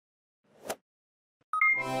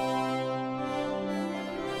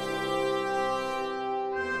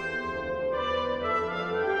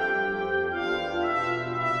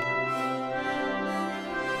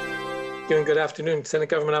you and good afternoon. Senate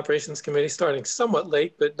Government Operations Committee starting somewhat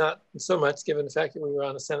late, but not so much given the fact that we were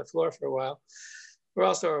on the Senate floor for a while. We're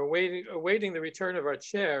also awaiting the return of our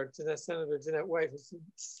chair, Senator Jeanette White, who's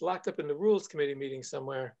locked up in the Rules Committee meeting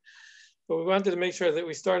somewhere. But we wanted to make sure that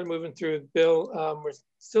we started moving through the bill. We're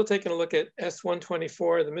still taking a look at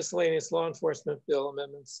S.124, the Miscellaneous Law Enforcement Bill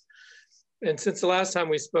amendments. And since the last time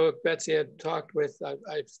we spoke, Betsy had talked with,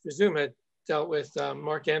 I presume had dealt with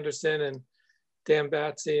Mark Anderson and Dan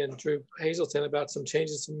Batsey and Drew Hazelton about some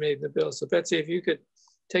changes made in the bill. So Betsy, if you could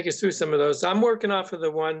take us through some of those. I'm working off of the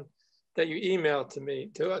one that you emailed to me,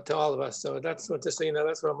 to all of us. So that's what, just so you know,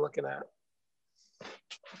 that's what I'm looking at.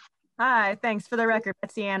 Hi, thanks. For the record,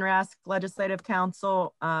 Betsy Ann Rask, Legislative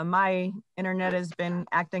Counsel. My internet has been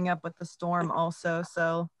acting up with the storm also,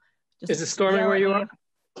 so. Is it storming where you are?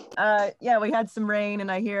 Yeah, we had some rain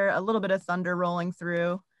and I hear a little bit of thunder rolling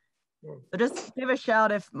through. So just give a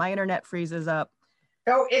shout if my internet freezes up.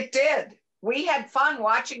 Oh, it did. We had fun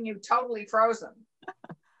watching you totally frozen.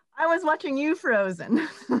 I was watching you frozen.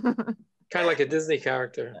 Kind of like a Disney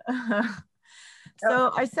character.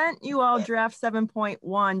 So I sent you all draft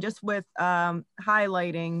 7.1 just with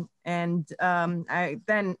highlighting, and I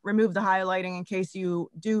then removed the highlighting in case you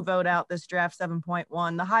do vote out this draft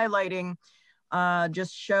 7.1. The highlighting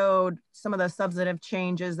just showed some of the substantive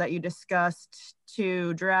changes that you discussed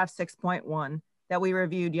to draft 6.1 that we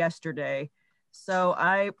reviewed yesterday. So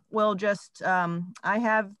I will just, I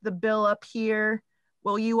have the bill up here.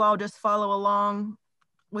 Will you all just follow along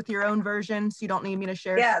with your own version so you don't need me to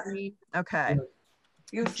share? Yes. Screen? Okay.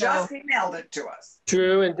 You just emailed it to us.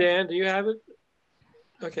 Drew and Dan, do you have it?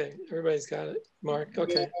 Okay, everybody's got it. Mark,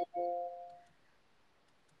 okay.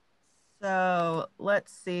 So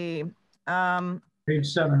let's see. Page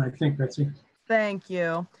 7, I think, Betsy. Thank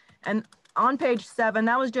you. And on page 7,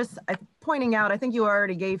 that was just pointing out, I think you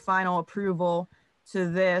already gave final approval to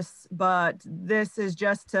this, but this is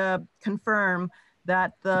just to confirm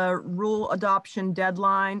that the rule adoption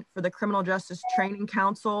deadline for the Criminal Justice Training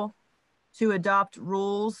Council to adopt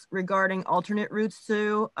rules regarding alternate routes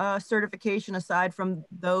to certification aside from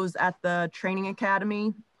those at the training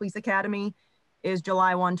academy, police academy, is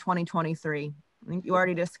July 1, 2023. I think you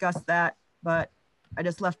already discussed that, but I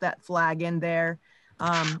just left that flag in there.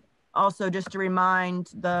 Also, just to remind,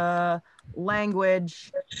 the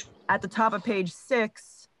language at the top of page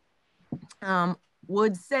 6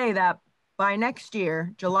 would say that by next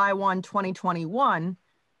year, July 1, 2021,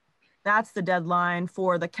 that's the deadline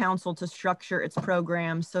for the council to structure its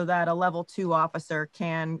program so that a level 2 officer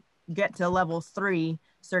can get to level 3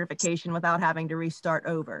 certification without having to restart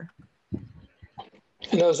over.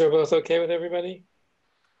 And those are both okay with everybody?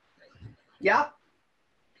 Yep.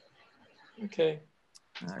 Okay.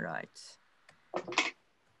 All right.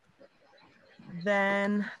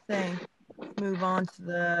 Then move on to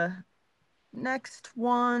the next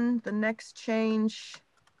one, the next change.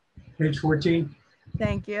 Page 14.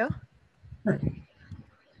 Thank you.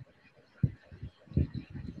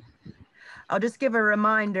 I'll just give a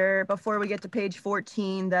reminder before we get to page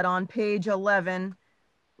 14 that on page 11,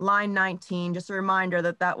 line 19, just a reminder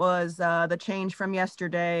that that was the change from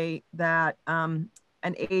yesterday, that an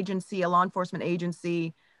agency, a law enforcement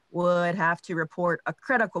agency, would have to report a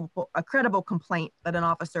credible complaint that an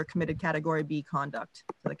officer committed category B conduct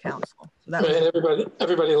to the council. So that was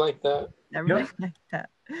everybody liked that. Everybody liked that.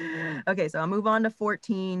 Okay, so I'll move on to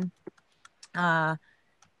 14.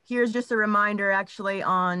 Here's just a reminder actually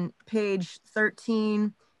on page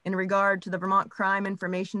 13 in regard to the Vermont Crime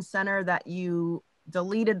Information Center that you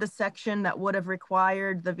deleted the section that would have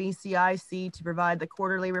required the VCIC to provide the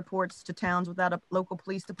quarterly reports to towns without a local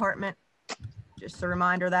police department. Just a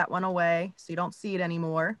reminder that went away, so you don't see it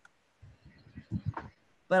anymore.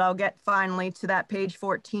 But I'll get finally to that page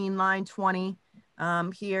 14, line 20.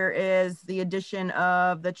 Here is the addition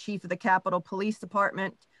of the chief of the Capitol Police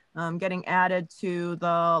Department getting added to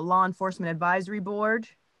the Law Enforcement Advisory Board.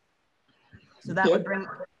 So that would bring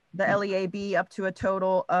the LEAB up to a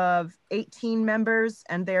total of 18 members,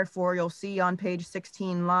 and therefore you'll see on page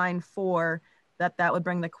 16, line 4, that that would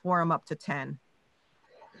bring the quorum up to 10.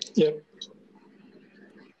 Yep.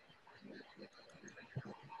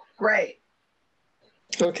 Great.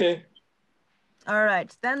 Okay. All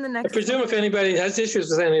right, then the next. I presume if anybody has issues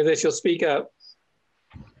with any of this, you'll speak up.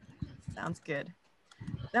 Sounds good.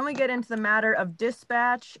 Then we get into the matter of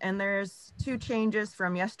dispatch, and there's 2 changes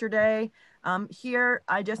from yesterday. Here,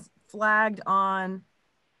 I just flagged on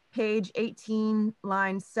page 18,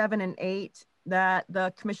 lines 7 and 8, that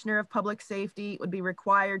the Commissioner of Public Safety would be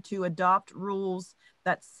required to adopt rules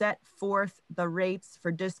that set forth the rates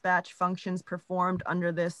for dispatch functions performed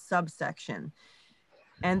under this subsection.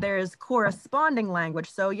 And there's corresponding language.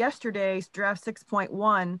 So yesterday's draft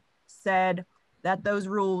 6.1 said that those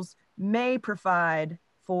rules may provide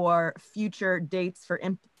for future dates for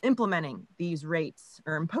implementing these rates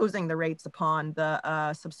or imposing the rates upon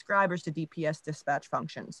the subscribers to DPS dispatch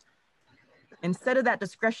functions. Instead of that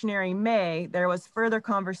discretionary may, there was further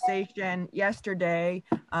conversation yesterday.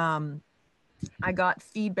 I got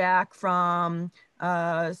feedback from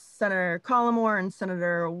Senator Collmore and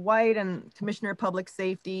Senator White and Commissioner of Public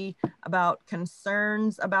Safety about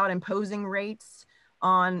concerns about imposing rates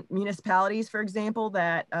on municipalities, for example,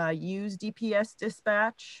 that use DPS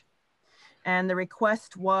dispatch. And the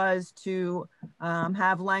request was to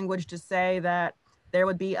have language to say that there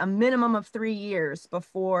would be a minimum of 3 years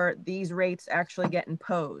before these rates actually get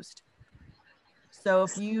imposed. So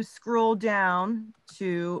if you scroll down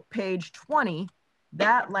to page 20,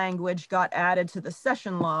 that language got added to the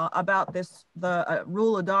session law about this, the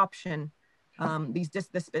rule adoption, these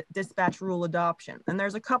dispatch rule adoption. And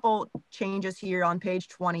there's a couple changes here on page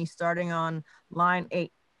 20, starting on line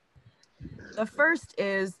 8. The first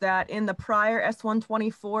is that in the prior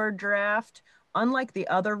S.124 draft, unlike the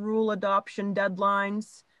other rule adoption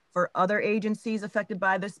deadlines for other agencies affected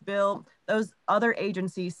by this bill, those other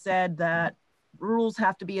agencies said that rules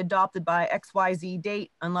have to be adopted by XYZ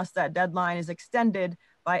date unless that deadline is extended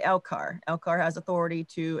by LCAR. LCAR has authority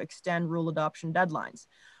to extend rule adoption deadlines.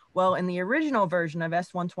 Well, in the original version of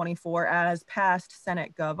S.124 as passed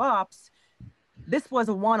Senate GovOps, this was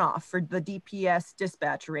a one-off for the DPS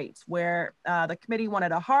dispatch rates where the committee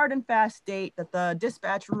wanted a hard and fast date that the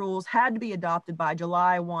dispatch rules had to be adopted by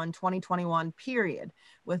July 1, 2021, period,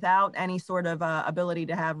 without any sort of ability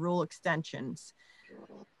to have rule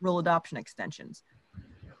adoption extensions.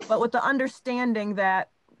 But with the understanding that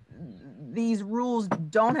these rules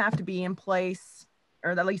don't have to be in place,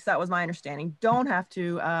 or at least that was my understanding, you don't have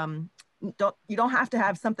to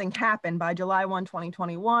have something happen by July 1,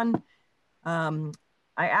 2021. I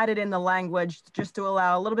added in the language just to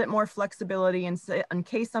allow a little bit more flexibility in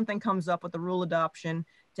case something comes up with the rule adoption,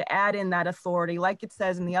 to add in that authority, like it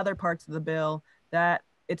says in the other parts of the bill, that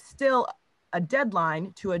it's still a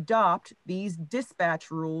deadline to adopt these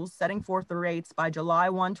dispatch rules setting forth the rates by July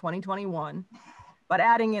 1, 2021, but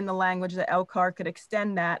adding in the language that LCAR could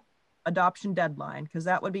extend that adoption deadline, because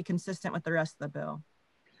that would be consistent with the rest of the bill.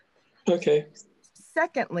 Okay.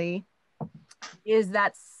 Secondly, is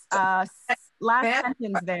that last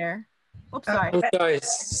sentence there. Oops, sorry. I'm sorry,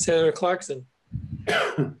 Senator Clarkson.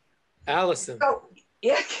 Allison. So,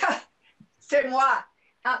 yeah, c'est moi.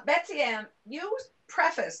 Betsy Ann, you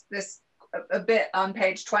prefaced this a bit on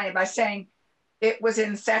page 20 by saying it was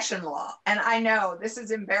in session law. And I know this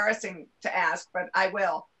is embarrassing to ask, but I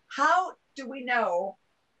will. How do we know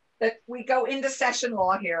that we go into session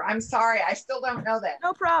law here? I'm sorry, I still don't know that.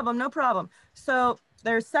 No problem, no problem. So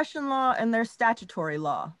there's session law and there's statutory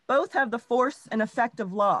law. Both have the force and effect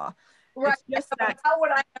of law. Right, it's just that, how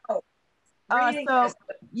would I know? So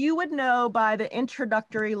you would know by the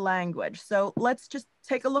introductory language. So let's just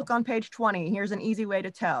take a look on page 20. Here's an easy way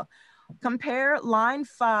to tell. Compare line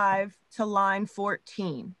 5 to line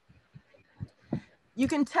 14. You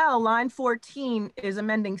can tell line 14 is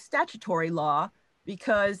amending statutory law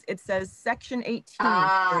because it says section 18,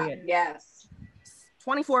 period. Yes.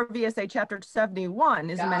 24 VSA chapter 71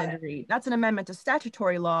 is amended to read. That's an amendment to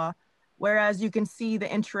statutory law, whereas you can see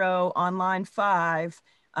the intro on line 5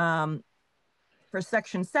 for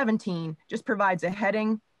section 17 just provides a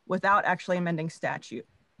heading without actually amending statute.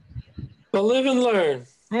 Well, live and learn.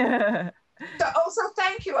 So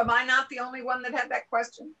thank you. Am I not the only one that had that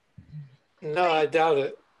question? No, I doubt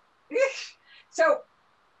it. So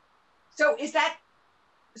is that,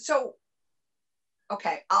 so,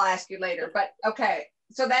 okay, I'll ask you later, but okay.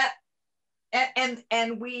 So that,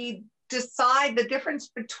 and we decide the difference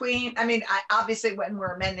between, I mean, obviously when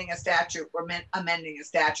we're amending a statute, we're amending a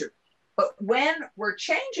statute. But when we're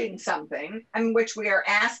changing something, in which we are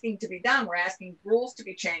asking to be done, we're asking rules to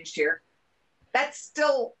be changed here, that's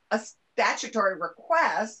still a statutory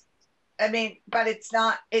request. I mean, but it's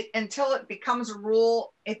not, until it becomes a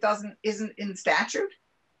rule, it isn't in statute.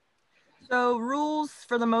 So rules,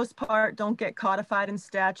 for the most part, don't get codified in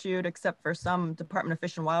statute, except for some Department of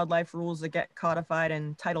Fish and Wildlife rules that get codified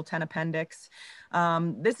in Title 10 Appendix.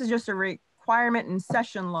 This is just a requirement in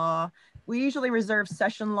session law. We usually reserve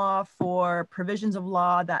session law for provisions of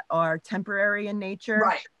law that are temporary in nature,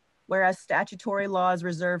 right? Whereas statutory law is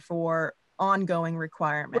reserved for ongoing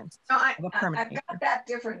requirements. No, I've got that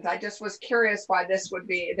difference. I just was curious why this would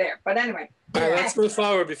be there. But anyway, all right, let's move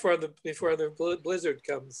forward before the blizzard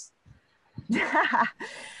comes.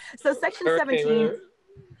 So section 17,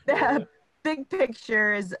 big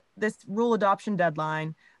picture is this rule adoption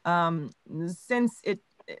deadline. Since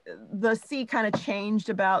the C kind of changed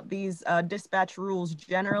about these dispatch rules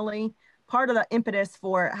generally, part of the impetus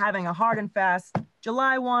for having a hard and fast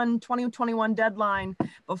July 1, 2021 deadline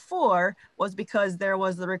before was because there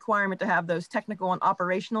was the requirement to have those technical and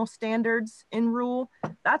operational standards in rule.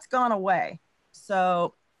 That's gone away.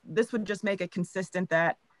 So this would just make it consistent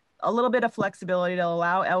that a little bit of flexibility to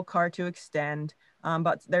allow LCAR to extend,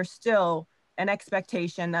 but there's still an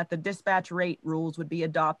expectation that the dispatch rate rules would be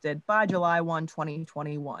adopted by July 1,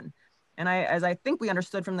 2021. And as I think we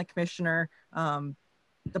understood from the commissioner,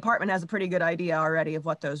 department has a pretty good idea already of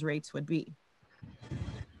what those rates would be.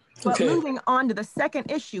 But moving on to the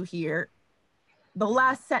second issue here, the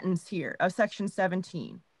last sentence here of section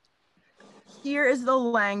 17. Here is the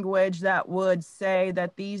language that would say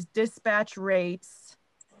that these dispatch rates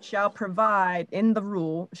shall provide, in the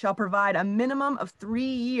rule, shall provide a minimum of 3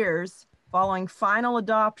 years following final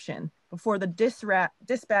adoption before the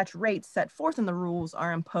dispatch rates set forth in the rules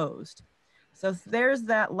are imposed. So there's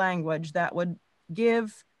that language that would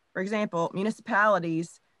give, for example,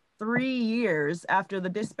 municipalities 3 years after the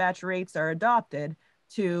dispatch rates are adopted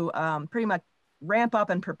to pretty much ramp up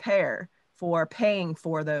and prepare for paying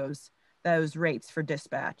for those rates for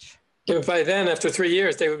dispatch. Yeah, by then, after 3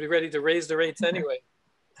 years, they would be ready to raise the rates anyway.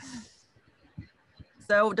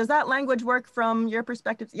 So does that language work from your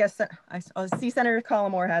perspective? Yes, I see Senator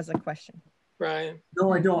Collmore has a question. Brian?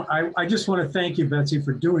 No, I don't. I just want to thank you, Betsy,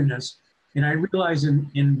 for doing this. And I realize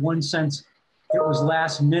in one sense it was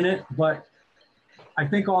last minute, but I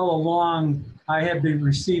think all along I have been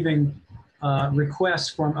receiving requests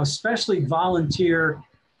from especially volunteer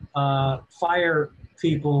fire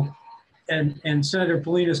people, and Senator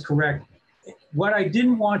Polina is correct. What I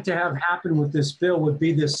didn't want to have happen with this bill would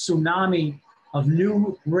be this tsunami of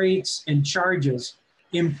new rates and charges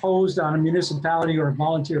imposed on a municipality or a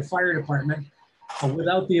volunteer fire department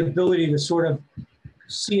without the ability to sort of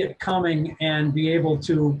see it coming and be able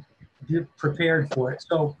to be prepared for it.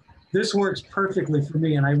 So this works perfectly for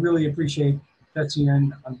me, and I really appreciate Betsy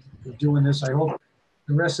and doing this. I hope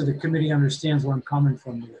the rest of the committee understands where I'm coming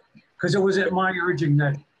from here, because it was at my urging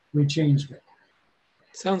that we changed it.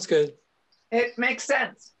 Sounds good. It makes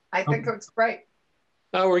sense. I think it's great.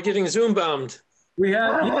 Oh, we're getting Zoom bombed. We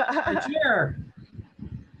have a chair.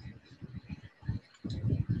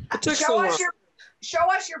 It took so Show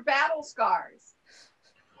long. us your battle scars.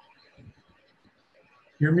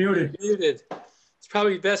 You're muted. Muted. It's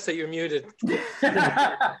probably best that you're muted.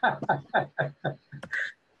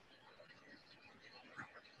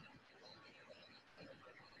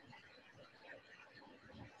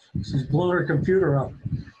 She's blowing her computer up.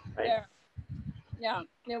 There. Yeah,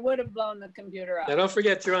 it would have blown the computer up. Now don't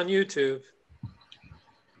forget you're on YouTube.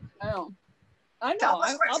 Oh, I know. Tell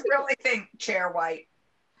us what you really think, Chair White.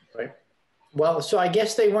 Right. Well, so I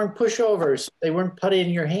guess they weren't pushovers. They weren't put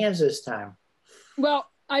in your hands this time. Well,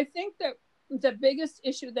 I think that the biggest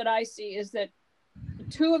issue that I see is that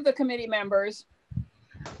 2 of the committee members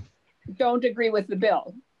don't agree with the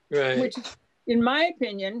bill, Right. which in my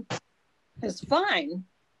opinion is fine,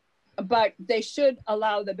 but they should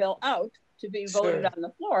allow the bill out to be voted on the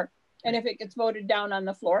floor. And if it gets voted down on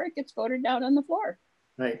the floor, it gets voted down on the floor.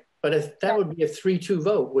 Right. But if that would be a 3-2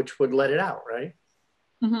 vote, which would let it out, right?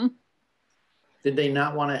 Mm-hmm. Did they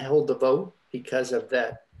not want to hold the vote because of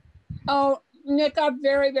that? Oh, it got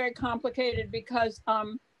very, very complicated because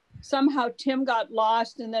somehow Tim got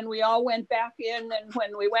lost and then we all went back in. And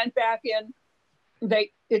when we went back in,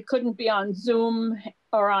 it couldn't be on Zoom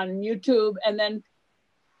or on YouTube. And then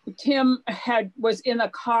Tim was in a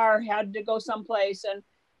car, had to go someplace.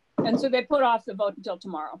 And so they put off the vote until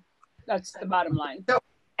tomorrow. That's the bottom line. So,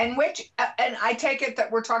 and I take it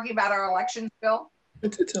that we're talking about our elections bill?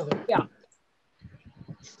 Yeah.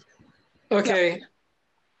 Okay. Yeah.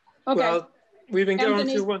 Okay. Well, we've been going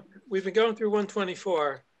Anthony? through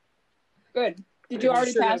 124. Good. Did you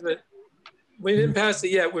already pass it? We didn't pass it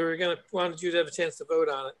yet. We wanted you to have a chance to vote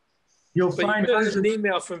on it. You'll But find there's an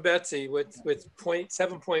email from Betsy with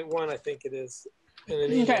 7.1, I think it is, in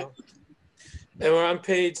an email. Okay. And we're on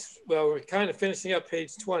we're kind of finishing up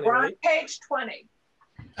page 20, We're on right? page 20.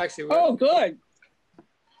 Actually, Oh, good.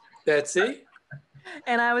 Betsy?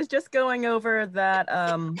 And I was just going over that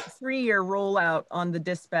 3-year rollout on the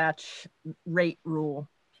dispatch rate rule.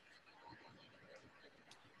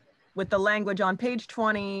 With the language on page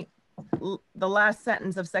 20, the last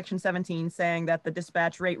sentence of section 17 saying that the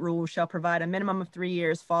dispatch rate rule shall provide a minimum of 3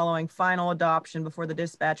 years following final adoption before the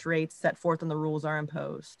dispatch rates set forth in the rules are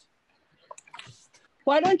imposed.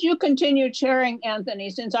 Why don't you continue chairing, Anthony,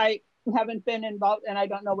 since I haven't been involved and I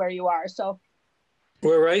don't know where you are. So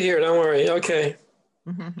We're right here, don't worry. Okay.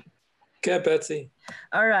 Get Betsy.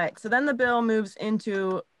 All right, so then the bill moves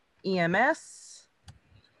into EMS.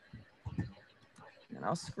 And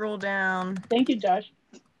I'll scroll down. Thank you, Josh.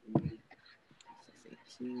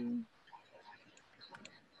 682.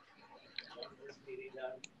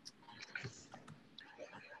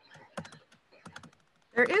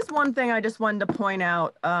 There is one thing I just wanted to point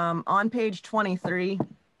out on page 23.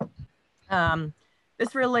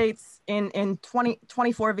 This relates in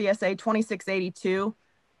 24 VSA 2682.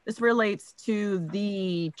 This relates to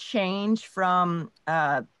the change from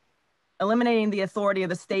eliminating the authority of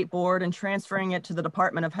the state board and transferring it to the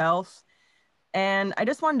Department of Health. And I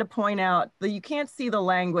just wanted to point out that you can't see the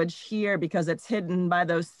language here because it's hidden by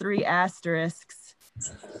those 3 asterisks.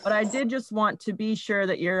 But I did just want to be sure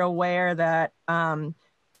that you're aware that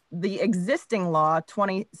the existing law,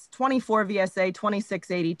 24 VSA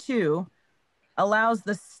 2682, allows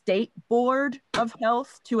the State Board of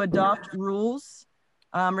Health to adopt rules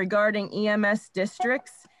regarding EMS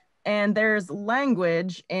districts. And there's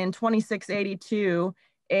language in 2682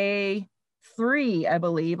 A3, I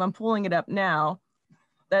believe, I'm pulling it up now,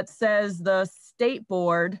 that says the State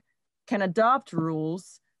Board can adopt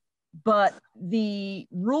rules, but the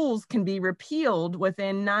rules can be repealed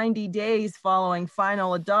within 90 days following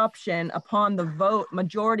final adoption upon the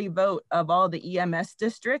majority vote of all the EMS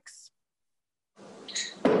districts.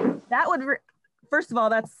 That would, first of all,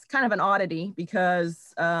 that's kind of an oddity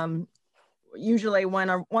because usually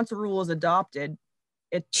once a rule is adopted,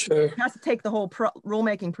 it has to take the whole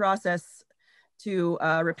rulemaking process to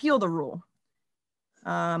repeal the rule.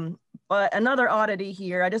 But another oddity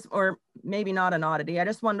here, or maybe not an oddity, I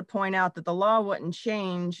just wanted to point out that the law wouldn't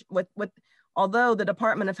change although the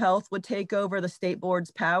Department of Health would take over the state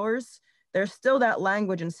board's powers, there's still that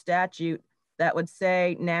language in statute that would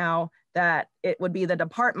say now that it would be the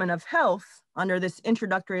Department of Health under this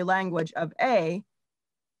introductory language of A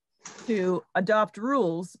to adopt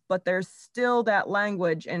rules, but there's still that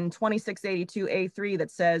language in 2682 A3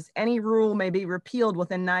 that says any rule may be repealed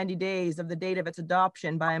within 90 days of the date of its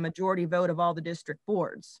adoption by a majority vote of all the district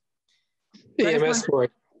boards. EMS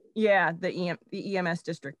board. Yeah, the EMS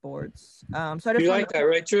district boards. So I just you like that,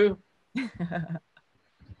 right, Drew?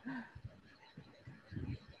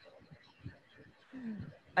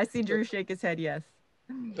 I see Drew shake his head, yes.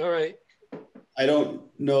 All right. I don't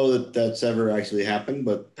know that that's ever actually happened,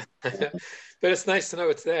 but but it's nice to know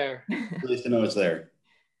it's there. Nice to know it's there.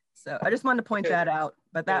 So I just wanted to point that out,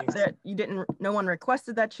 but that you didn't. No one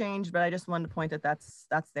requested that change, but I just wanted to point that that's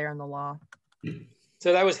there in the law.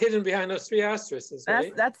 So that was hidden behind those 3 asterisks,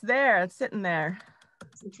 right? That's there. It's sitting there.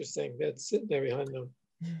 It's interesting. That's sitting there behind them.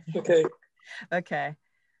 Okay. Okay.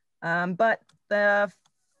 But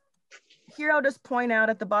here I'll just point out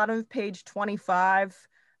at the bottom of page 25.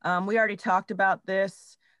 We already talked about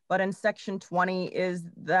this, but in section 20 is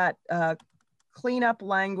that cleanup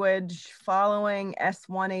language following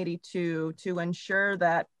S.124 to ensure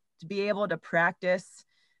that to be able to practice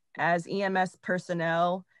as EMS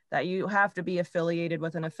personnel, that you have to be affiliated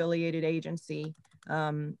with an affiliated agency,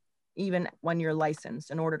 even when you're licensed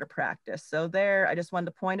in order to practice. So there, I just wanted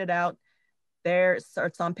to point it out. There, so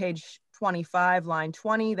it's on page 25, line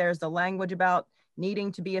 20. There's the language about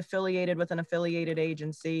needing to be affiliated with an affiliated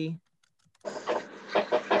agency.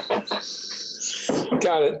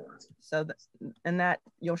 Got it. So,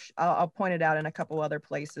 I'll point it out in a couple other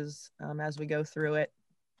places as we go through it.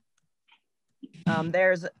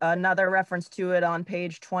 There's another reference to it on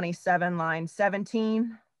page 27, line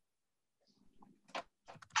 17.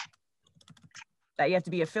 That you have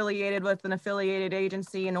to be affiliated with an affiliated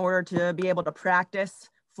agency in order to be able to practice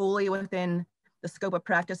fully within the scope of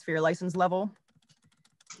practice for your license level.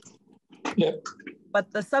 Yep.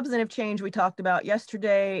 But the substantive change we talked about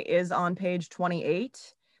yesterday is on page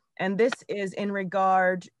 28. And this is in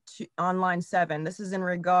regard to, on line 7, this is in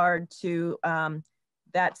regard to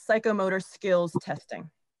that psychomotor skills testing.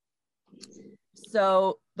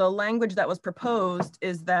 So the language that was proposed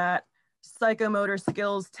is that psychomotor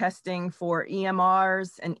skills testing for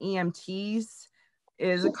EMRs and EMTs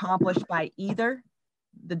is accomplished by either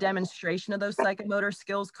the demonstration of those psychomotor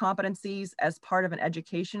skills competencies as part of an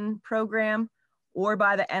education program or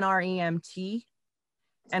by the NREMT.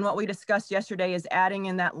 And what we discussed yesterday is adding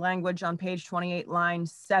in that language on page 28, line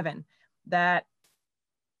 7, that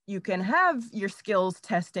you can have your skills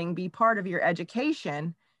testing be part of your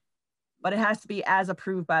education, but it has to be as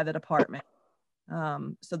approved by the department.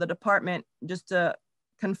 So the department, just to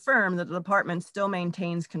confirm that the department still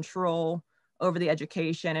maintains control over the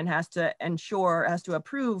education and has to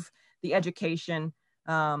approve the education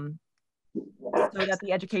so that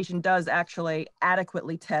the education does actually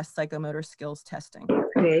adequately test psychomotor skills testing.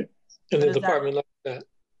 Right. And the Does department like that.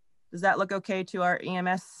 Does that look okay to our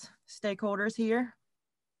EMS stakeholders here?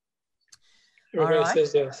 Everybody All right.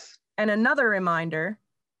 says yes. And another reminder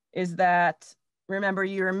is that, remember,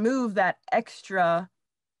 you remove that extra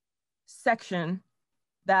section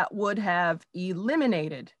that would have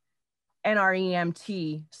eliminated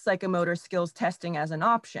NREMT psychomotor skills testing as an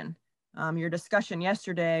option. Your discussion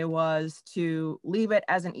yesterday was to leave it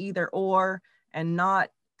as an either or and not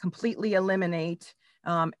completely eliminate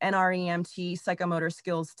NREMT psychomotor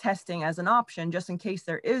skills testing as an option, just in case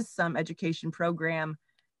there is some education program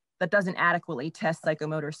that doesn't adequately test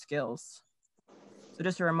psychomotor skills. So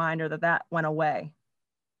just a reminder that that went away.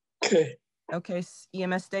 Okay. Okay,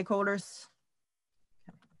 EMS stakeholders?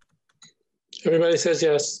 Everybody says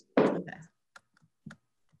yes. Okay.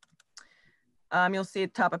 You'll see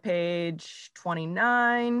at the top of page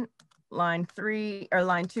 29, line 3 or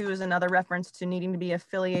line 2 is another reference to needing to be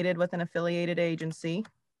affiliated with an affiliated agency.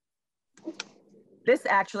 This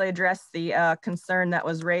actually addressed the concern that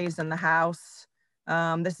was raised in the House.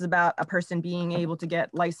 This is about a person being able to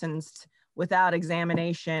get licensed without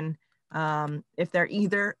examination if they're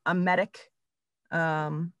either a medic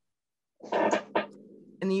in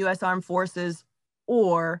the U.S. Armed Forces,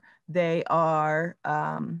 or they are,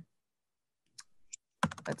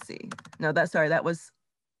 let's see, no, that was,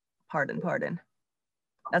 pardon.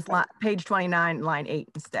 That's page 29, line 8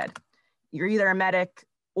 instead. You're either a medic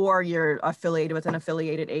or you're affiliated with an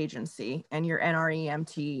affiliated agency and you're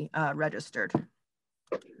NREMT registered.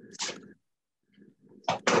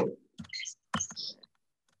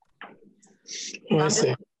 I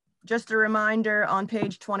see. Just a reminder, on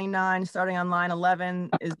page 29, starting on line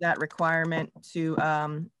 11, is that requirement to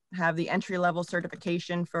have the entry-level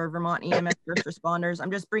certification for Vermont EMS first responders.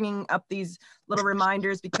 I'm just bringing up these little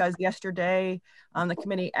reminders because yesterday the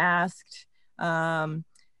committee asked our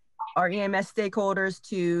EMS stakeholders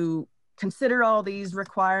to consider all these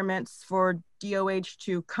requirements for DOH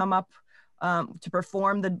to come up to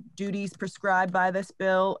perform the duties prescribed by this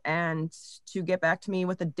bill and to get back to me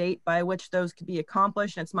with a date by which those could be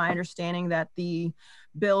accomplished. And it's my understanding that the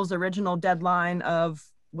bill's original deadline of,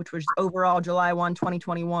 which was overall July 1,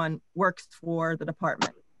 2021, works for the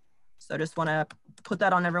department. So just want to put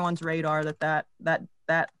that on everyone's radar that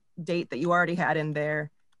date that you already had in there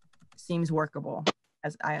seems workable,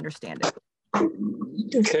 as I understand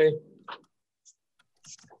it. Okay.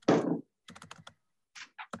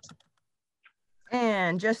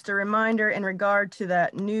 And just a reminder in regard to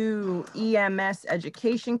that new EMS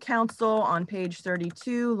Education Council on page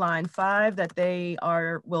 32, line 5, that they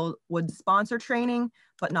would sponsor training,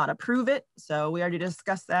 but not approve it. So we already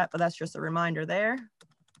discussed that, but that's just a reminder there.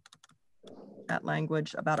 That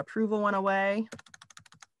language about approval went away.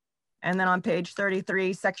 And then on page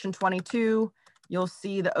 33, section 22, you'll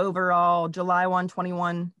see the overall July 1,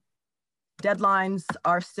 21 deadlines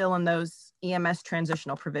are still in those EMS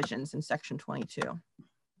transitional provisions in section 22.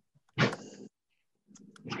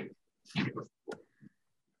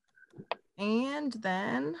 And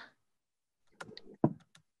then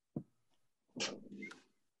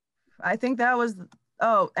I think that was,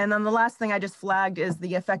 oh, and then the last thing I just flagged is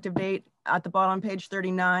the effective date at the bottom, page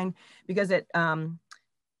 39, because it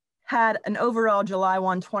had an overall July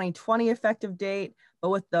 1, 2020 effective date, but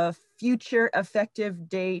with the future effective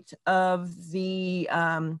date of the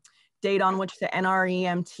date on which the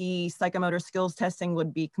NREMT psychomotor skills testing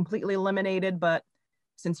would be completely eliminated. But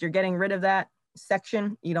since you're getting rid of that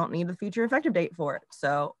section, you don't need the future effective date for it.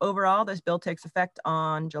 So overall, this bill takes effect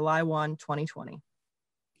on July 1, 2020.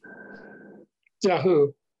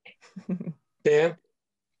 Yahoo. Dan?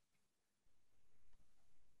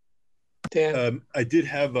 Dan? I did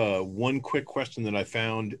have one quick question that I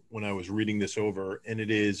found when I was reading this over, and it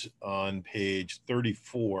is on page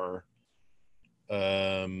 34,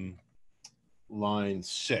 line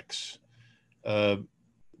 6. The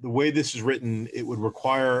way this is written, it would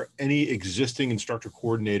require any existing instructor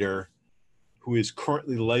coordinator who is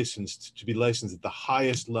currently licensed to be licensed at the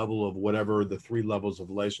highest level of whatever the 3 levels of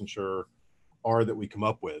licensure are that we come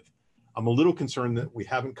up with. I'm a little concerned that we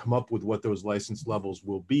haven't come up with what those license levels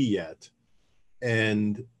will be yet.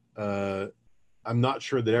 And I'm not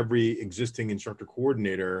sure that every existing instructor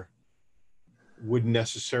coordinator would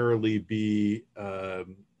necessarily be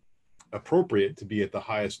appropriate to be at the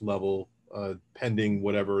highest level pending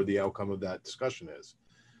whatever the outcome of that discussion is.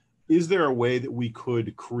 Is there a way that we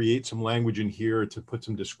could create some language in here to put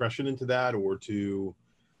some discretion into that, or to,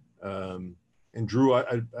 and Drew,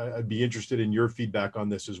 I'd be interested in your feedback on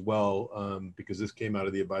this as well, because this came out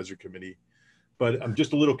of the advisory committee. But I'm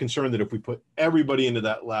just a little concerned that if we put everybody into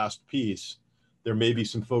that last piece, there may be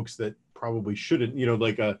some folks that probably shouldn't, you know,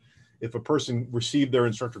 like if a person received their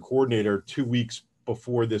instructor coordinator 2 weeks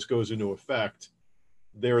before this goes into effect,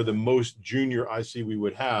 they're the most junior IC we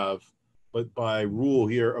would have, but by rule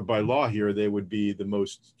here, or by law here, they would be the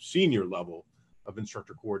most senior level of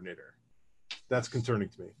instructor coordinator. That's concerning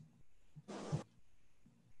to me.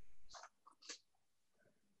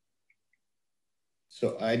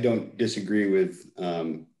 So I don't disagree with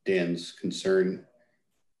Dan's concern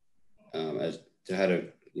as to how to,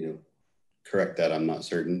 you know, correct that. I'm not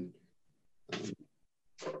certain.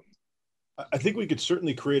 I think we could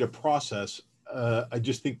certainly create a process. I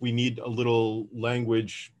just think we need a little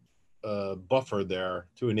language buffer there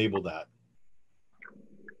to enable that.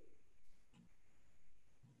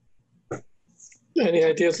 Any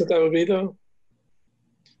ideas what that would be, though?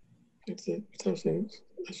 It's something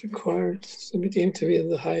that's required to be deemed to be at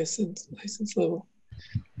the highest license level.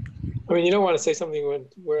 I mean, you don't want to say something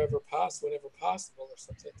whenever possible, or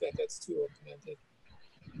something like that. That's too open-ended.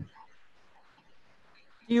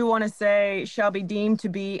 You want to say shall be deemed to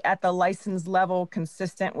be at the license level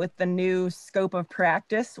consistent with the new scope of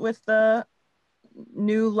practice with the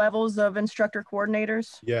new levels of instructor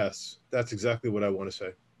coordinators? Yes, that's exactly what I want to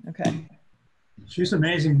say. Okay. She's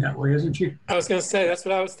amazing that way, isn't she? I was going to say, that's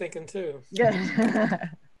what I was thinking too. Yeah.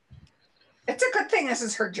 It's a good thing this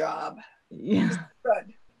is her job. Yeah.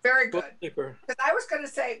 Good, very good. Bookkeeper. Because I was going to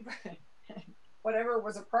say whatever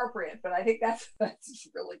was appropriate, but I think that's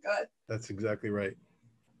really good. That's exactly right.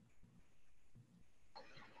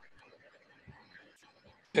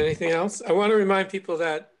 Anything else? I want to remind people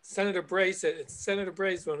that Senator Bray said, it's Senator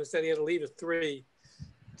Bray's one who said he had to leave at 3.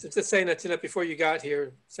 So just saying that, Jeanette, before you got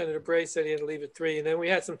here, Senator Bray said he had to leave at 3. And then we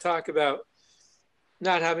had some talk about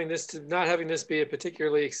not having this be a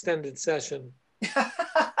particularly extended session.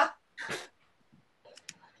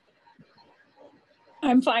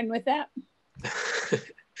 I'm fine with that.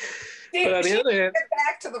 But on the other hand, get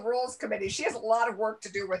back to the rules committee. She has a lot of work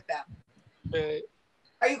to do with them. Right.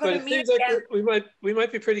 Are you going to meet again? Like we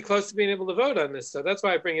might be pretty close to being able to vote on this. So that's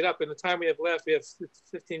why I bring it up. In the time we have left, we have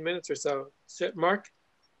 15 minutes or so. Mark?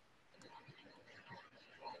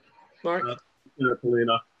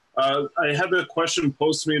 Polina. I had a question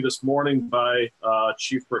posed to me this morning by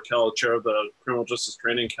Chief Burkell, chair of the Criminal Justice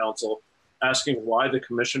Training Council, asking why the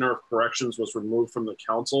Commissioner of Corrections was removed from the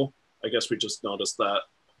council. I guess we just noticed that.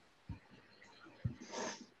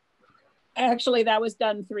 Actually, that was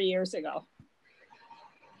done 3 years ago.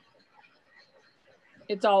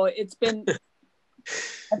 It's been.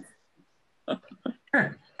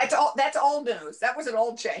 That's old news. That was an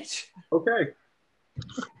old change. Okay.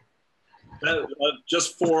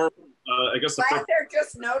 Just for, I guess. Glad they're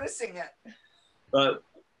just noticing it.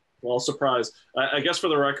 Well, surprise. I guess for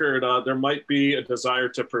the record, there might be a desire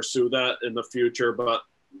to pursue that in the future, but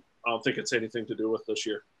I don't think it's anything to do with this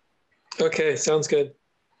year. Okay, sounds good.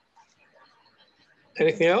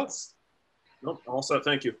 Anything else? Nope, all set.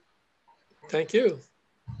 Thank you. Thank you.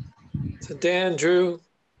 So Dan, Drew,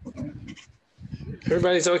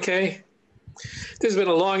 everybody's okay? This has been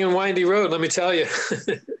a long and windy road, let me tell you.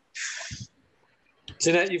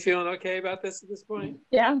 Jeanette, you feeling okay about this at this point?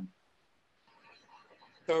 Yeah.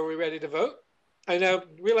 So are we ready to vote? I know,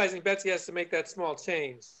 realizing Betsy has to make that small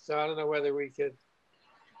change. So I don't know whether we could,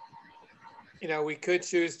 you know, we could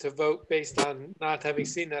choose to vote based on not having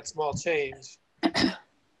seen that small change.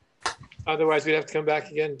 Otherwise, we'd have to come back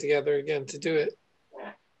together again to do it.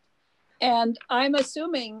 And I'm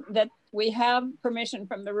assuming that we have permission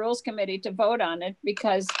from the Rules Committee to vote on it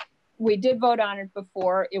because we did vote on it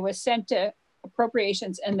before. It was sent to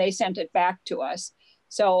Appropriations and they sent it back to us.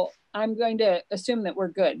 So I'm going to assume that we're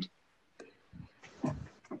good.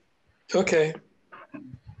 Okay.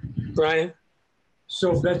 Brian?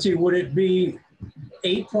 So Betsy, would it be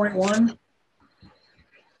 8.1?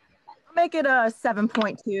 Make it a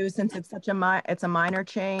 7.2 since it's such a it's a minor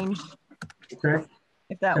change. Okay.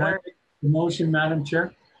 If that Can I works. make the motion, Madam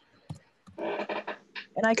Chair?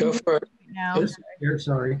 And I can Go for it. now.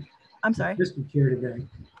 Sorry. I'm sorry. Mr. Chair today.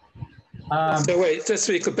 So wait, just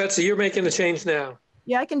to be clear, Betsy, you're making the change now.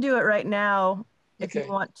 Yeah, I can do it right now if Okay.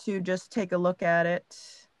 you want to just take a look at it.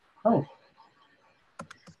 Oh,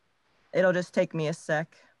 It'll just take me a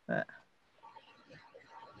sec, but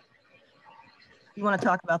you want to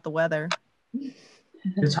talk about the weather.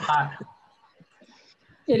 it's hot.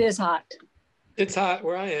 It is hot. It's hot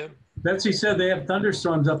where I am. Betsy said they have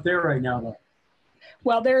thunderstorms up there right now, though.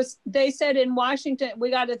 Well, they said in Washington, we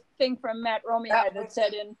got a thing from Matt Romeo that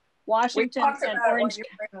said in Washington and Orange.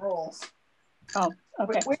 Rules. Oh,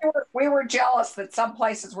 okay. We were jealous that some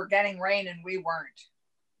places were getting rain and we weren't.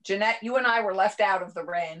 Jeanette, you and I were left out of the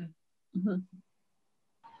rain. Mm-hmm.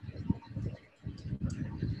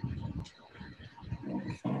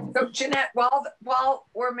 So Jeanette, while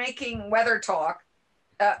we're making weather talk,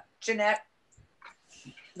 Jeanette,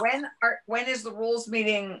 when is the rules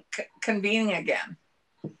meeting convening again?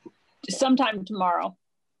 Sometime tomorrow.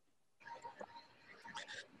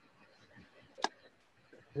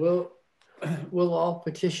 We'll all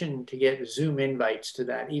petition to get Zoom invites to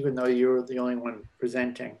that, even though you're the only one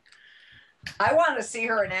presenting. I want to see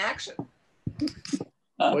her in action.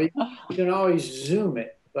 Well, you can always Zoom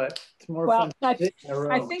it, but it's more fun. I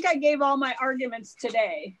think I gave all my arguments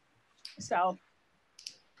today, so.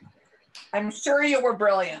 I'm sure you were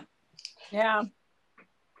brilliant. Yeah.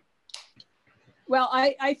 Well,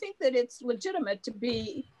 I think that it's legitimate to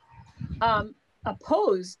be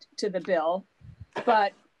opposed to the bill,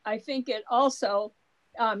 but I think it also,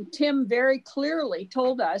 Tim very clearly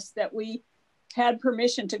told us that we had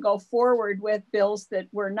permission to go forward with bills that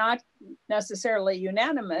were not necessarily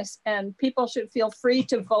unanimous, and people should feel free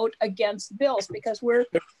to vote against bills because we're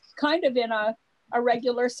kind of in a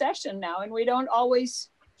regular session now and we don't always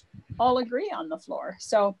all agree on the floor.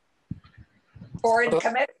 So, or in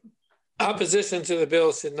committee. Opposition to the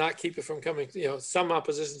bill should not keep it from coming, some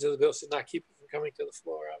opposition to the bill should not keep it from coming to the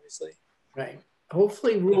floor, obviously. Right.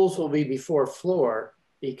 Hopefully rules will be before floor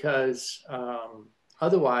because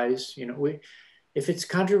otherwise, if it's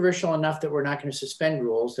controversial enough that we're not going to suspend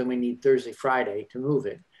rules, then we need Thursday, Friday to move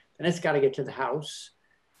it. Then it's got to get to the House.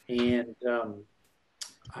 And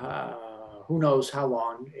who knows how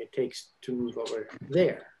long it takes to move over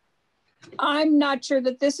there. I'm not sure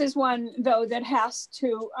that this is one, though, that has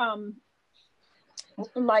to,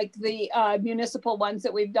 like the municipal ones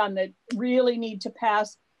that we've done that really need to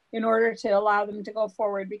pass in order to allow them to go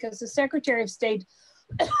forward, because the Secretary of State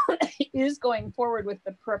is going forward with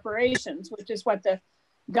the preparations, which is what the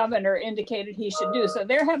governor indicated he should do. So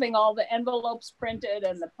they're having all the envelopes printed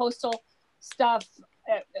and the postal stuff,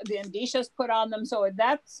 the indicias put on them. So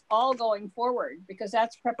that's all going forward because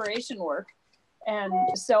that's preparation work. And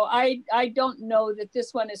so I don't know that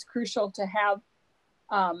this one is crucial to have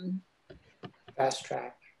fast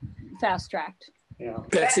tracked. Yeah.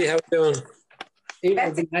 Betsy, how you doing?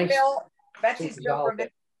 Betsy, nice. Betsy's Bill.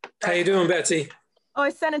 How you doing, Betsy? Oh, I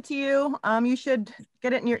sent it to you. You should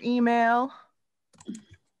get it in your email.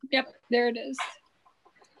 Yep, there it is.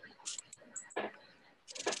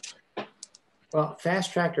 Well,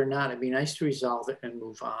 fast track or not, it'd be nice to resolve it and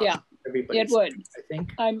move on. Yeah, it would. I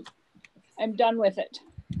think. I'm done with it.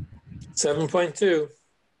 7.2.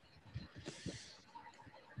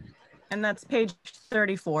 And that's page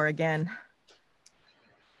 34 again.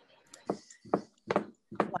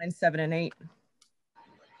 Line 7 and 8.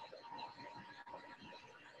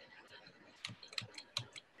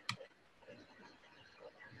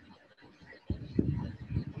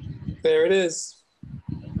 There it is.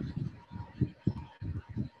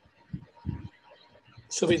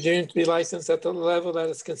 Shall be deemed to be licensed at the level that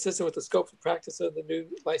is consistent with the scope and practice of the new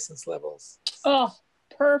license levels. Oh,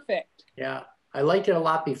 perfect. Yeah, I liked it a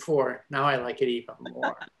lot before. Now I like it even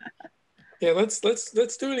more. Yeah, let's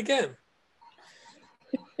do it again.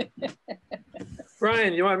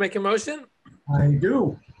 Brian, you want to make a motion? I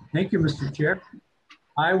do. Thank you, Mr. Chair.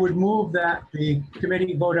 I would move that the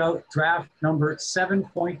committee vote out draft number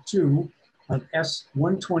 7.2 of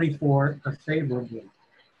S.124 favorably.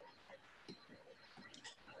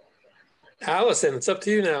 Allison, it's up to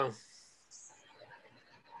you now.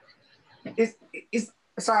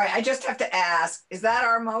 Sorry, I just have to ask, is that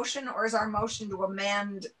our motion or is our motion to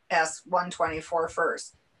amend S.124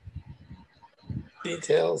 first?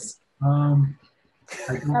 Details. Amend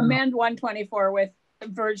 124 with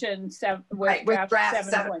version 7, with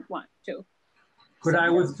draft 7.1. Could I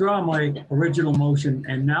withdraw my original motion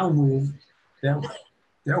and now move that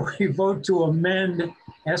we vote to amend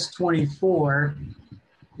S.24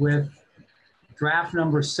 with draft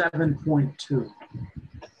number 7.2?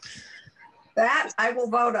 That I will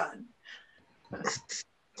vote on.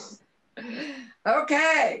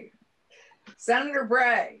 Okay. Senator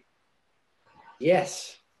Bray.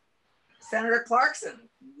 Yes. Senator Clarkson.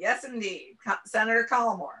 Yes, indeed. Senator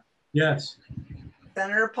Collimore. Yes.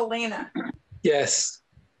 Senator Polina. Yes.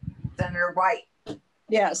 Senator White.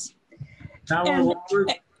 Yes. Now go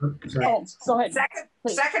ahead.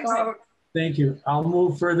 Second vote. Thank you. I'll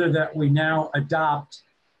move further that we now adopt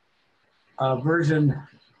version,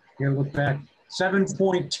 here look back,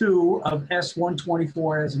 7.2 of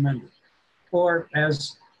S.124 as amended, or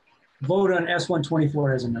as vote on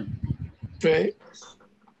S.124 as amended. Right.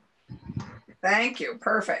 Thank you.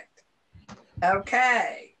 Perfect.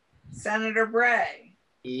 Okay. Senator Bray.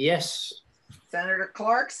 Yes. Senator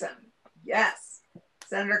Clarkson, yes.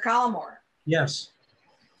 Senator Collmore, Yes.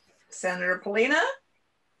 Senator Polina,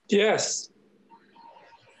 Yes.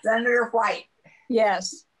 Senator White.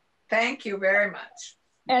 Yes. Thank you very much.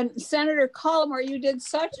 And Senator Collmore, you did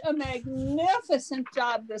such a magnificent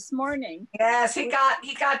job this morning. Yes, he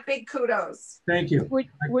got big kudos. Thank you.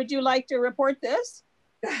 Would you like to report this?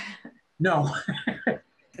 No.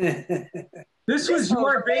 This was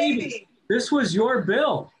your baby. This was your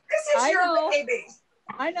bill. This is your baby.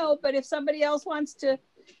 I know, but if somebody else wants to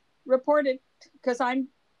report it, because I'm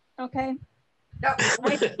okay. No,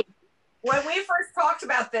 when we first talked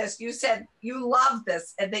about this, you said you loved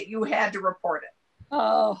this and that you had to report it.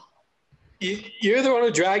 Oh. You're the one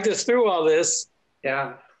who dragged us through all this.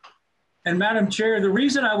 Yeah. And Madam Chair, the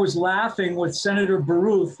reason I was laughing with Senator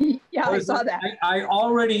Baruth yeah, I saw that. I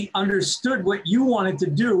already understood what you wanted to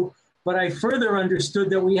do, but I further understood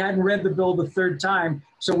that we hadn't read the bill the third time,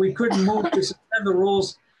 so we couldn't move to suspend the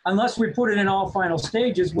rules unless we put it in all final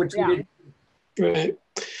stages, which we didn't. Right.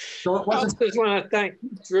 So it wasn't. I just want to thank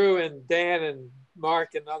Drew and Dan and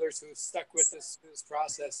Mark and others who stuck with us through this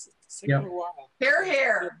process. It's taken a while. Hear,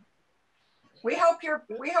 hear. We hope you're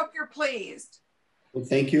pleased. Well,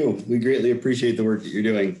 thank you. We greatly appreciate the work that you're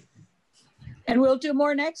doing. And we'll do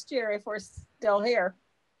more next year if we're still here.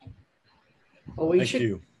 Well, we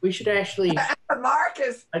should actually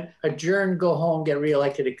Marcus adjourn, go home, get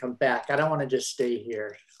reelected, and come back. I don't want to just stay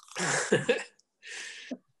here.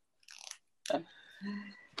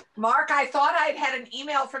 Mark, I thought I'd had an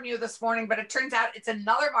email from you this morning, but it turns out it's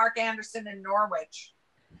another Mark Anderson in Norwich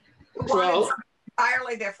who wanted something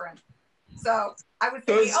entirely different. So I was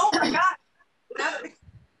thinking, oh my God.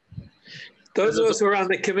 Those of us who are on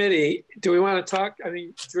the committee, do we want to talk? I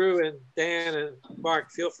mean, Drew and Dan and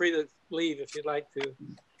Mark, feel free to leave if you'd like to.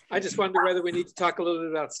 I just wonder whether we need to talk a little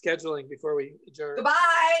bit about scheduling before we adjourn.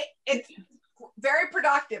 Goodbye. It's very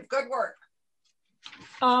productive. Good work.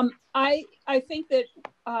 I think that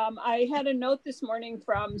I had a note this morning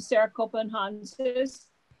from Sarah Copeland-Hanses,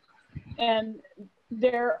 and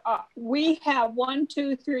we have 1,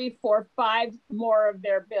 2, 3, 4, 5 more of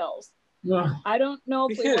their bills. Yeah. I don't know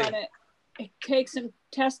if we want to take some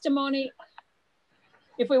testimony.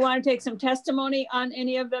 If we want to take some testimony on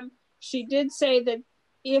any of them, she did say that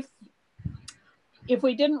if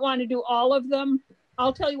we didn't want to do all of them,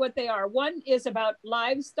 I'll tell you what they are. One is about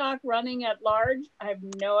livestock running at large. I have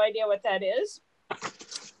no idea what that is.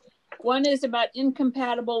 One is about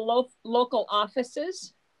incompatible local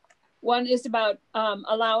offices. One is about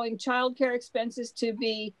allowing childcare expenses to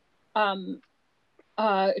be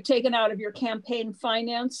taken out of your campaign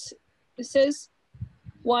finances.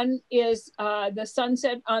 One is the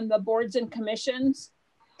sunset on the boards and commissions.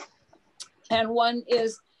 And one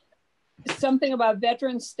is something about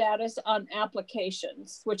veteran status on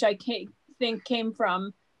applications, which I think came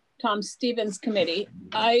from Tom Stevens' committee.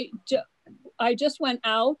 I just went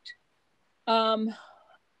out. I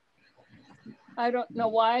don't know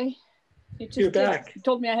why. It just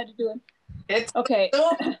told me I had to do it. It's okay.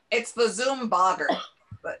 It's the Zoom boggart.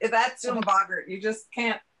 That Zoom boggart, you just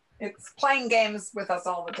can't. It's playing games with us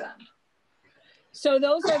all the time. So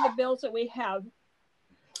those are the bills that we have.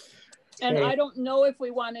 And I don't know if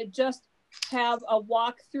we want to just have a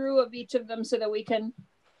walkthrough of each of them so that we can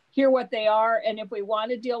hear what they are and if we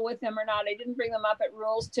want to deal with them or not. I didn't bring them up at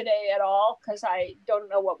rules today at all because I don't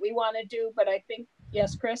know what we want to do, but I think,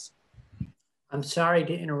 yes, Chris? I'm sorry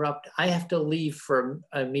to interrupt. I have to leave for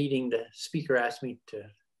a meeting the speaker asked me to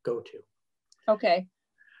go to. Okay.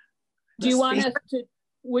 Do you want us to,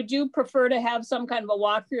 would you prefer to have some kind of a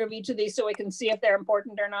walkthrough of each of these so we can see if they're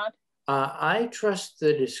important or not? I trust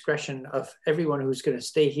the discretion of everyone who's going to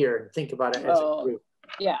stay here and think about it as a group.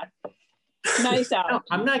 Yeah, nice out.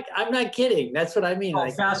 No, I'm not kidding. That's what I mean.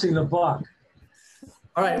 Like passing the buck.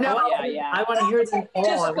 All right. No, I want to hear them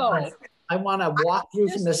all. I want to walk through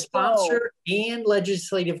from the sponsor and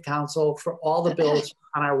legislative council for all the bills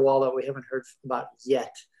on our wall that we haven't heard about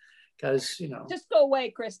yet. Because, you know. Just go away,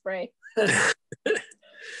 Chris Bray.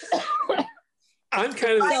 I'm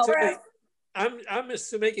kind of I'm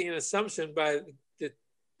making an assumption by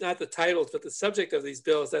not the titles, but the subject of these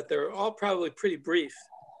bills that they're all probably pretty brief.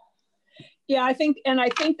 Yeah, I think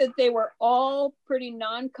that they were all pretty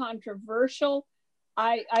non-controversial.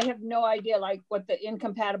 I have no idea like what the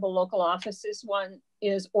incompatible local offices one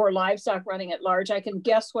is or livestock running at large. I can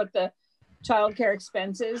guess what the childcare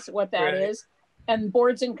expenses, what that is. And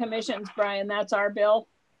boards and commissions, Brian, that's our bill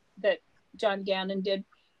that John Gannon did.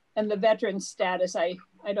 And the veteran status, I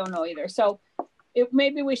don't know either. So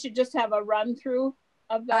maybe we should just have a run through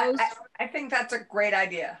of those. I think that's a great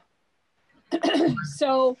idea.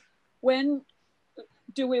 So when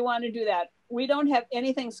do we want to do that? we don't have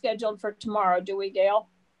anything scheduled for tomorrow, do we, Gail?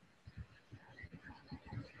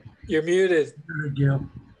 You're muted. Gail.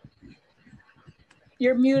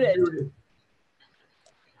 You're muted.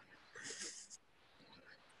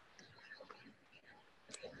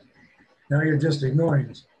 Now you're just ignoring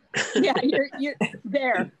us. Yeah, you're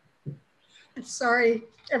there. Sorry,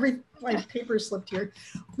 my paper slipped here.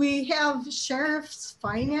 We have Sheriff's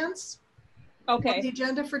Finance on the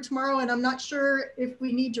agenda for tomorrow, and I'm not sure if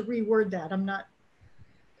we need to reword that.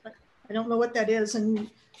 I don't know what that is, and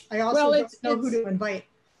I also don't know who to invite.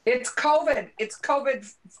 It's COVID. It's COVID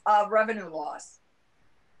revenue loss,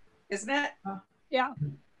 isn't it? Yeah.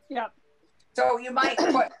 So you might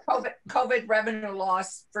put COVID revenue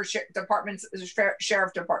loss for departments,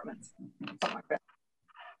 sheriff departments, something like that.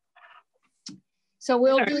 So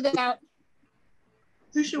we'll do that.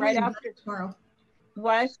 Who should we invite tomorrow?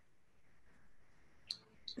 What?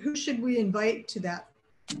 Who should we invite to that?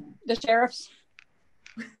 The sheriffs.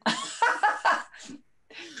 I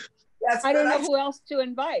don't know who else to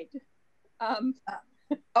invite.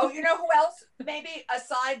 Oh, you know who else? Maybe a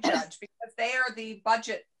side judge, because they are the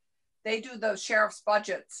budget. They do the sheriff's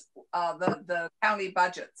budgets, the county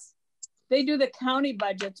budgets. They do the county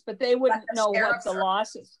budgets, but they wouldn't know what the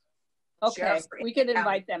losses. Okay, we could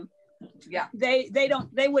invite them. Yeah.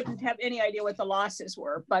 They wouldn't have any idea what the losses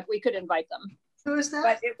were, but we could invite them. Who is that?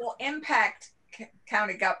 But it will impact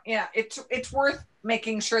county government. Yeah, it's worth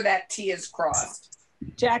making sure that T is crossed.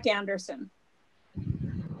 Jack Anderson.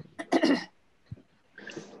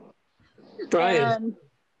 Brian.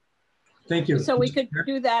 Thank you. So we could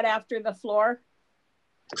do that after the floor.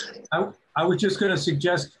 I was just going to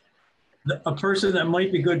suggest a person that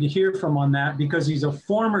might be good to hear from on that, because he's a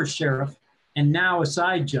former sheriff and now a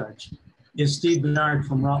side judge, is Steve Bernard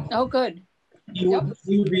from Rutland. Oh, good. He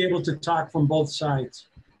would be able to talk from both sides.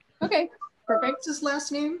 Okay, perfect. What's his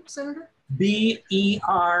last name, Senator? B-E-R-N-A-R-D,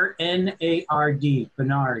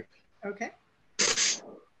 Bernard. Okay.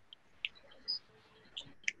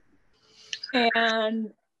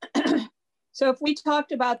 And so if we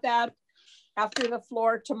talked about that after the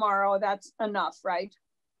floor tomorrow, that's enough, right?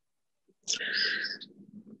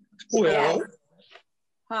 Well,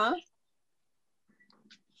 huh?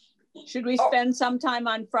 Should we spend some time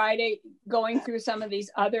on Friday going through some of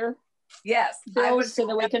these other bills so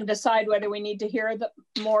that we can decide whether we need to hear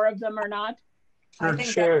more of them or not? I think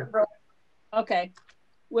sure. Okay,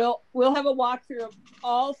 we'll have a walkthrough of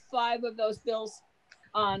all 5 of those bills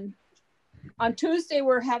on Tuesday.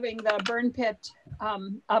 We're having the burn pit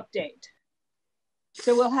update,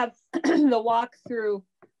 so we'll have the walkthrough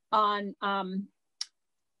on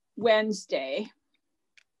Wednesday.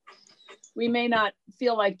 We may not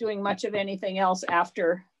feel like doing much of anything else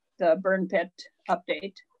after the burn pit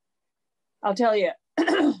update. I'll tell you,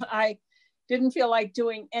 I didn't feel like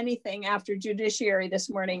doing anything after judiciary this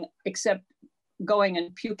morning except going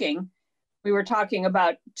and puking. We were talking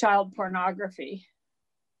about child pornography.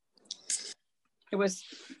 It was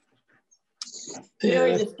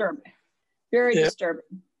very disturbing, very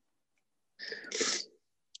disturbing.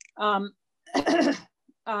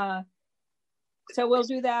 So we'll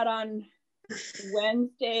do that on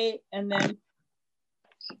Wednesday, and then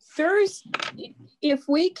Thursday, if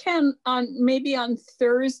we can, maybe on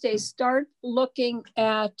Thursday, start looking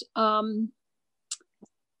at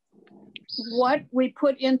what we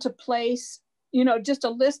put into place, just a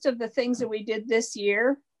list of the things that we did this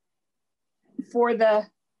year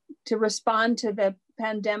to respond to the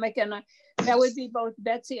pandemic. And that would be both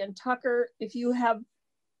Betsy and Tucker. If you have,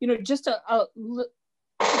 just a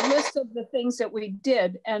list of the things that we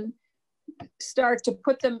did, and start to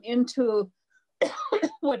put them into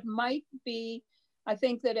what might be, I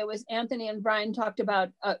think that it was Anthony and Brian talked about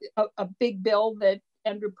a big bill that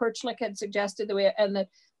Andrew Perchlik had suggested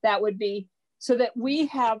that would be, so that we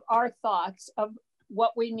have our thoughts of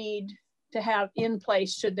what we need to have in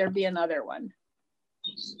place should there be another one.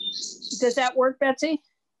 Does that work, Betsy?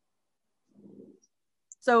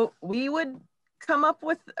 So we would come up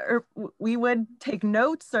with, or we would take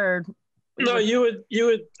notes, or no, you would,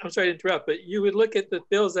 I'm sorry to interrupt, but you would look at the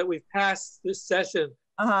bills that we've passed this session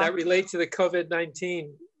that relate to the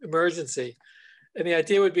COVID-19 emergency. And the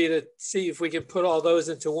idea would be to see if we can put all those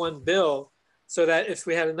into one bill, so that if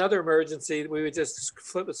we had another emergency, we would just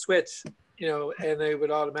flip a switch, and they would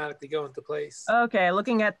automatically go into place. Okay,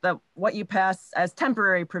 looking at what you pass as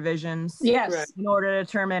temporary provisions. Yes. In order to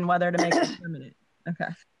determine whether to make it permanent. Okay.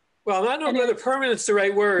 Well, I don't know whether permanent's the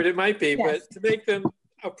right word. It might be, but to make them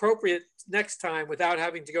appropriate next time without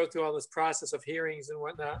having to go through all this process of hearings and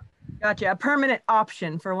whatnot. Gotcha. A permanent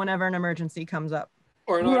option for whenever an emergency comes up.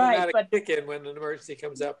 Or an automatic kick-in when an emergency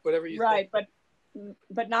comes up, whatever you think. But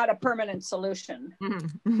but not a permanent solution.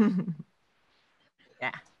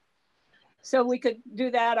 Yeah. So we could do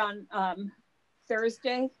that on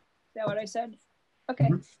Thursday. Is that what I said? Okay.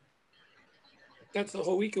 That's a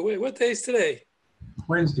whole week away. What day is today?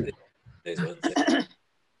 Wednesday. Today's Wednesday.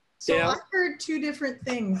 So Yeah. I heard two different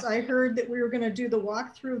things. I heard that we were going to do the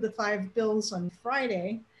walkthrough of the 5 bills on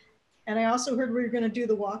Friday. And I also heard we were going to do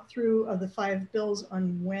the walkthrough of the 5 bills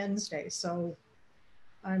on Wednesday. So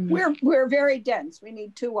we're very dense. We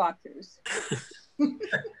need 2 walkthroughs. You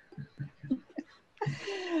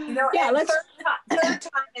know, yeah, third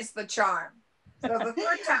time is the charm. So the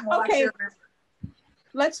third time we'll okay. actually remember.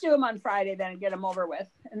 Let's do them on Friday then and get them over with.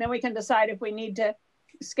 And then we can decide if we need to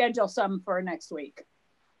schedule some for next week.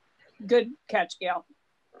 Good catch, Gail.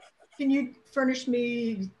 Can you furnish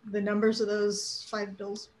me the numbers of those 5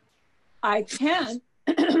 bills? I can.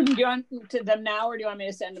 Do you want to them now or do you want me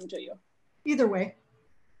to send them to you? Either way.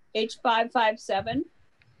 H557,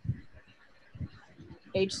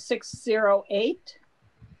 H608,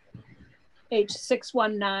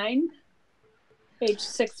 H619,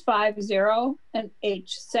 H650, and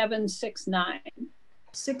H769.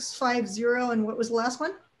 650, and what was the last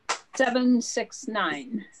one?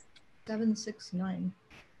 769. 769.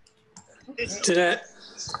 Jeanette,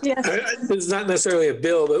 yes. This is not necessarily a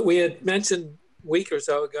bill, but we had mentioned a week or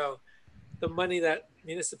so ago the money that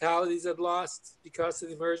municipalities had lost because of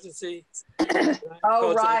the emergency.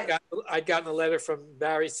 Oh, right. I'd gotten a letter from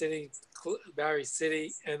Barry City,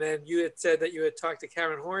 and then you had said that you had talked to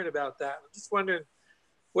Karen Horn about that. I'm just wondering,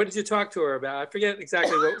 what did you talk to her about? I forget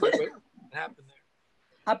exactly what happened there.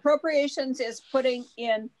 Appropriations is putting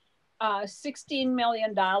in $16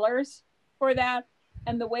 million for that.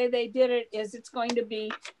 And the way they did it is it's going to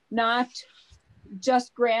be not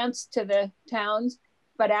just grants to the towns,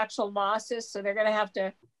 but actual losses. So they're going to have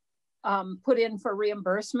to put in for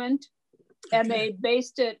reimbursement. Okay. And they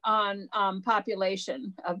based it on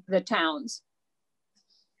population of the towns.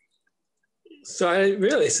 So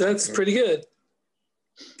that's pretty good.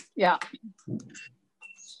 Yeah.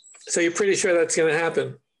 So you're pretty sure that's going to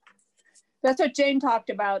happen? That's what Jane talked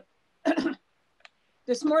about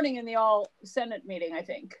this morning in the all Senate meeting, I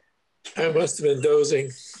think. I must have been dozing.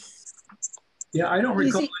 Yeah, I don't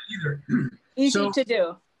recall it either. Easy to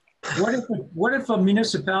do. What if a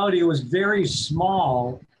municipality was very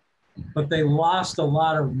small, but they lost a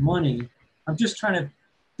lot of money? I'm just trying to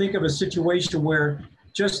think of a situation where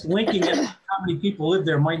just linking it to how many people live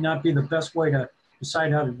there might not be the best way to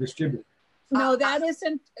decide how to distribute. No, that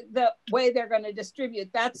isn't the way they're going to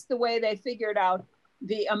distribute. That's the way they figured out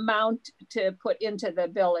the amount to put into the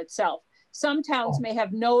bill itself. Some towns may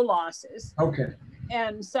have no losses. Okay.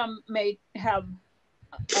 And some may have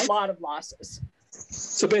a lot of losses.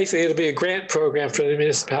 So basically it'll be a grant program for the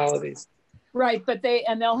municipalities. Right, but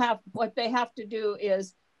they'll have, what they have to do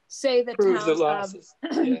is say the prove the towns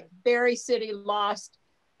of Berry City lost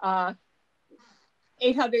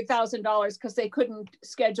 $800,000 because they couldn't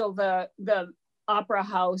schedule the opera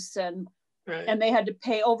house and they had to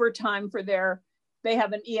pay overtime for they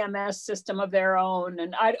have an EMS system of their own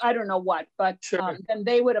and I don't know what, but then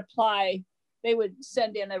they would apply, they would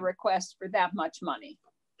send in a request for that much money.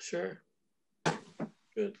 Sure.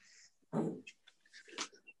 Good.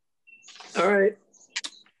 All right.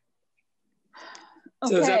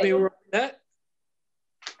 So does that mean we're on that?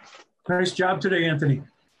 Nice job today, Anthony.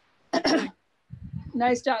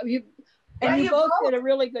 Nice job. You both did a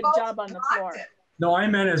really good job on the floor. No, I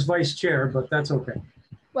meant as vice chair, but that's okay.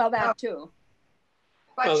 Well, that too.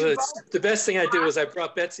 Well, the best thing I did was I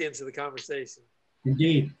brought Betsy into the conversation.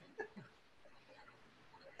 Indeed.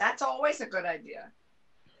 That's always a good idea.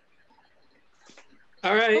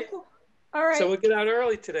 All right. Okay. All right. So we'll get out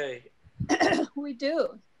early today. We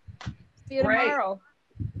do. See you tomorrow.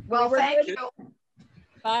 Well, thank you.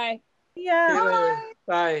 Bye. Yeah.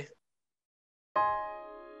 Bye. Bye.